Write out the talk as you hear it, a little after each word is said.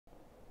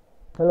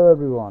Hello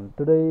everyone,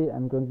 today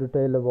I'm going to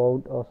tell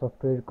about a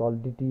software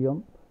called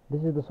DTM.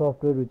 This is the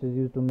software which is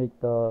used to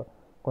make the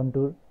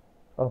contour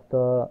of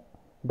the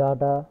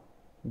data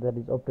that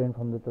is obtained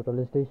from the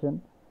total station.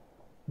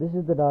 This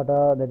is the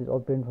data that is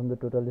obtained from the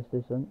total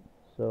station.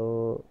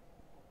 So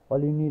all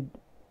you need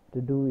to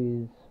do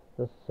is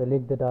just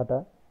select the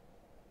data.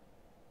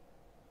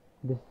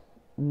 This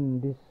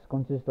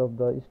consists of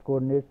the east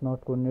coordinates,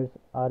 north coordinates,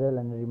 RL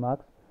and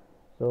remarks.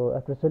 So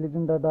after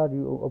selecting data,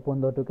 you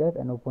open the Autocad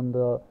and open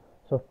the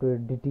software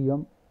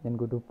DTM, then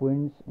go to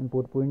points,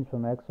 import points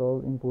from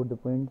Excel, import the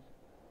points.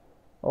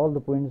 All the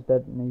points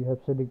that you have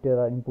selected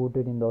are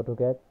imported in the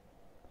Autocad.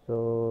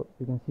 So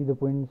you can see the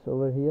points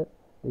over here.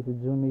 If you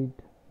zoom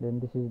it, then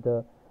this is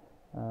the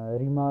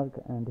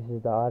remark, and this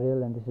is the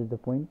RL, and this is the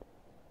point.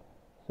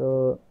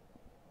 So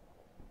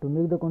to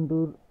make the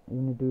contour,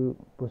 you need to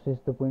process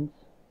the points.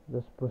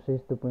 Just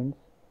process the points.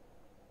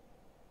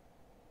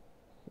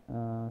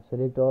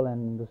 Select all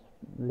and just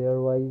layer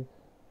wise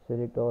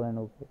select all and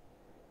OK.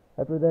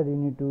 After that you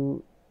need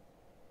to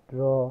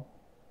draw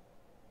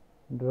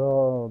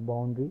a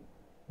boundary.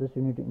 Just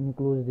you need to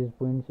enclose these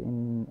points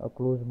in a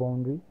closed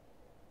boundary.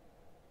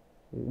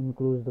 You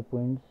enclose the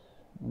points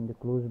in the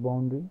closed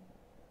boundary.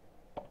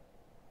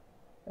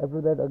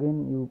 After that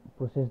again you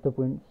process the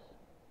points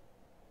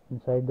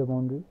inside the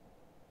boundary.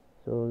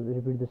 So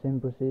repeat the same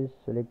process,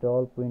 select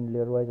all, point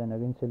layer wise and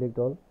again select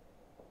all.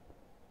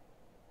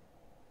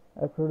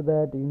 After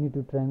that you need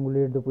to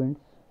triangulate the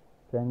points.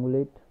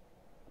 Triangulate,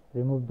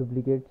 remove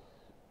duplicates,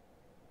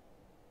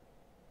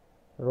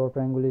 raw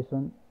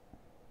triangulation.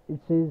 It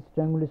says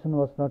triangulation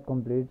was not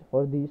complete.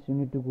 For this you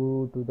need to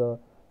go to the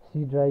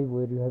C drive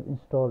where you have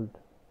installed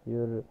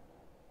your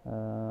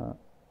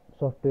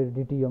software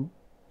DTM.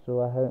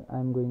 So I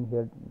am going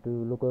here to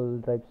local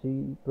drive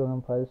C,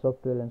 program file,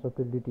 software and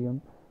software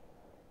DTM.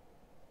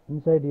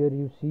 Inside here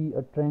you see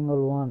a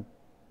triangle 1.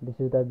 This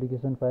is the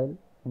application file,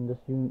 and just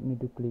you need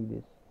to click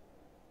this.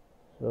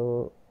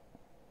 So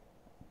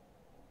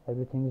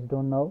everything is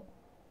done now.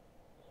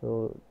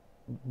 So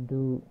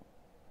do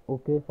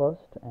OK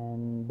first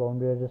and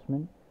boundary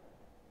adjustment.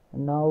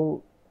 And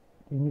now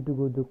you need to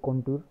go to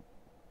contour,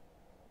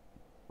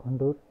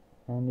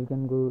 and you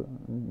can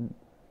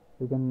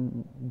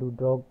do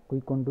draw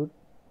quick contour.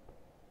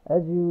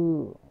 As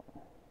you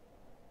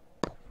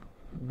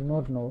do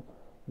not know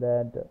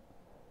that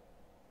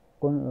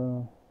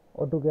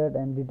AutoCAD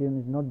and DTM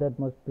is not that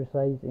much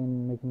precise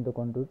in making the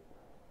contour,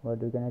 but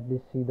you can at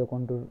least see the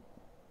contour.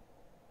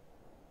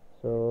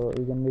 So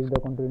you can make the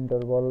contour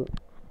interval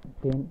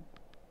 10.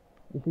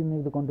 If you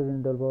make the contour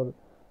interval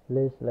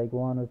less, like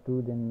 1 or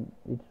 2, then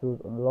it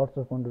shows lots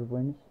of contour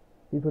points.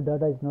 If your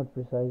data is not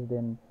precise,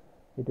 then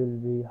it will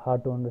be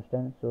hard to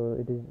understand. So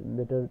it is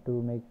better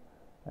to make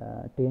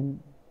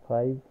 10,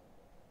 5,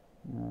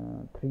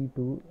 3,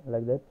 2,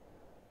 like that.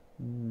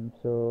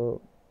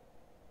 So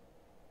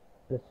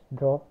let's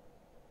draw.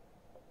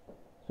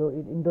 So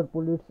it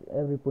interpolates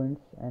every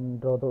points and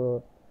draw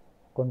the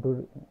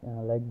contour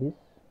like this.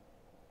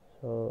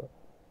 So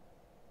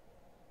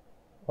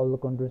all the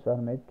contours are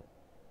made.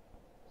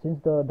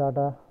 Since the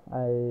data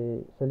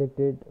I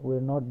selected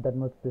were not that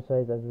much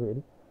precise as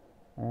well,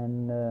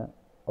 and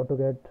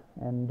AutoCAD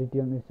and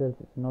DTM itself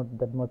is not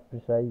that much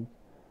precise,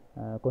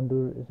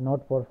 contour is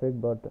not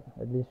perfect, but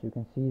at least you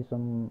can see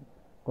some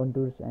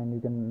contours and you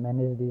can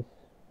manage this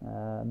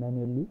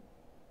manually.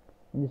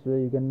 In this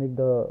way you can make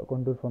the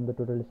contour from the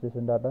total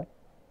station data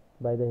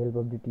by the help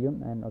of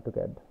DTM and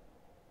AutoCAD.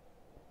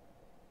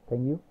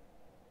 Thank you.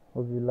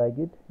 Hope you like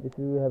it. If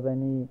you have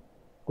any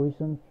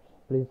questions,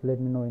 please let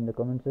me know in the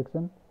comment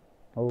section.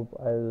 Hope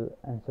I'll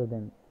answer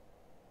them.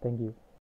 Thank you.